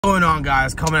What's going on,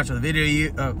 guys? Coming at you with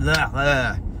a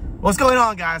video. What's going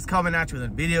on, guys? Coming at you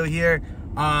with a video here.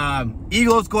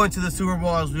 Eagles going to the Super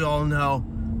Bowl, as we all know.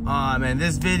 And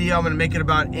this video, I'm gonna make it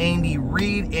about Andy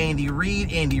Reid,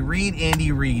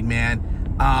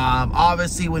 man.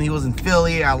 Obviously, when he was in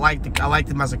Philly, I liked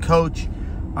him as a coach.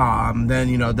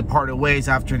 Then departed ways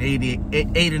after an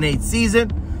 8-8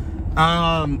 season.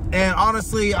 And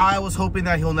honestly, I was hoping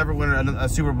that he'll never win a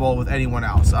Super Bowl with anyone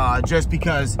else. Just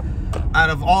because out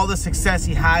of all the success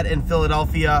he had in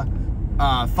Philadelphia,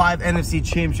 5 NFC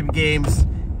Championship games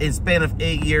in span of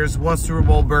 8 years, 1 Super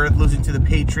Bowl berth, losing to the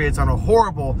Patriots on a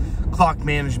horrible clock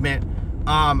management.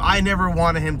 I never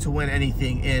wanted him to win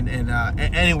anything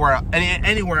anywhere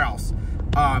else.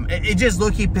 It just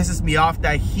low-key pisses me off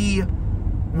that he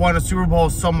won a Super Bowl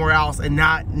somewhere else and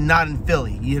not in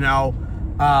Philly. He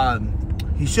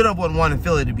should have won one in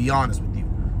Philly, to be honest with you.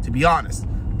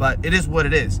 But it is what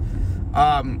it is.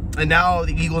 And now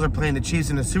the Eagles are playing the Chiefs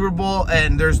in the Super Bowl,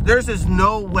 and there's just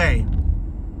no way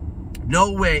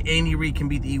Andy Reid can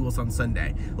beat the Eagles on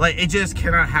Sunday. Like, it just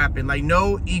cannot happen. Like,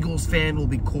 no Eagles fan will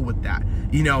be cool with that.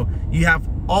 You have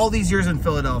all these years in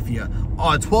Philadelphia,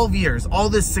 12 years, all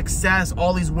this success,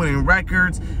 all these winning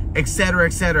records, etc.,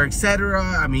 etc., etc.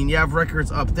 I mean, you have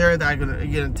records up there that are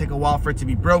gonna take a while for it to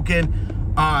be broken.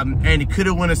 And he could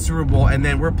have won a Super Bowl, and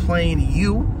then we're playing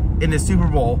you in the Super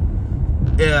Bowl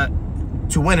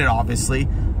to win it, obviously.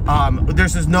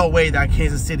 There's just no way that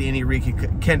Kansas City Andy Reid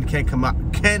can come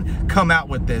out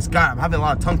with this. God, I'm having a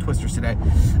lot of tongue twisters today.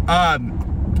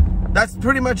 That's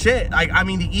pretty much it. I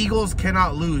mean, the Eagles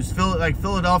cannot lose.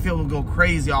 Philadelphia will go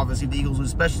crazy, obviously, the Eagles,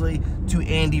 especially to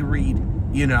Andy Reid,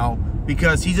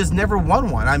 because he just never won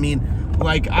one. I mean,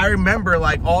 I remember,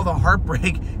 all the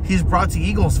heartbreak he's brought to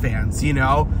Eagles fans, 4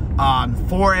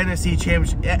 NFC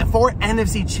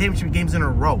Championship games in a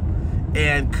row,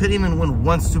 and couldn't even win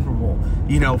 1 Super Bowl.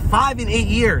 5 in 8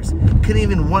 years, couldn't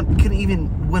even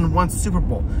win 1 Super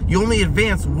Bowl. You only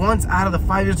advance once out of the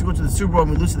 5 years to go to the Super Bowl,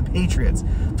 and we lose to the Patriots,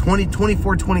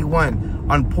 24-21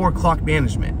 on poor clock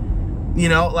management.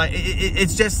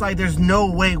 It's just there's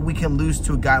no way we can lose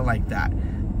to a guy like that.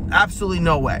 Absolutely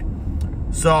no way.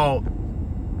 So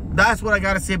that's what I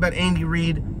got to say about Andy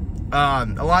Reid. A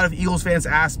lot of Eagles fans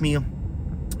ask me,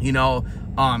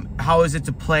 how is it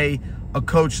to play a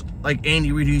coach like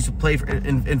Andy Reid, who used to play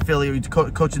in Philly, or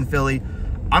coach in Philly?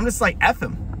 I'm just like, F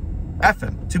him,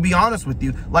 to be honest with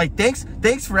you.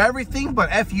 Thanks for everything, but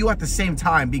F you at the same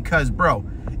time, because, bro,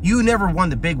 you never won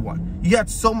the big one. You had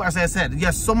so much, as I said, you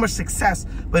had so much success,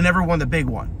 but never won the big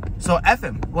one. So F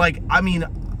him. I mean,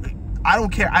 I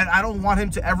don't care. I don't want him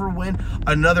to ever win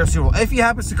another Super Bowl. If he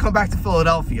happens to come back to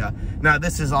Philadelphia, now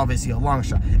this is obviously a long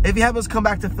shot. If he happens to come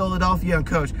back to Philadelphia and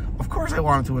coach, of course I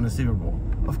want him to win a Super Bowl.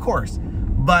 Of course.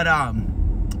 But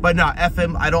no, F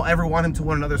him. I don't ever want him to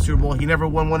win another Super Bowl. He never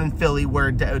won one in Philly, where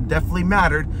it definitely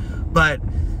mattered. But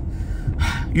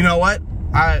you know what?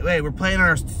 Hey, we're playing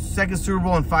our 2nd Super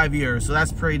Bowl in 5 years, so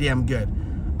that's pretty damn good.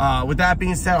 With that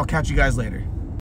being said, I'll catch you guys later.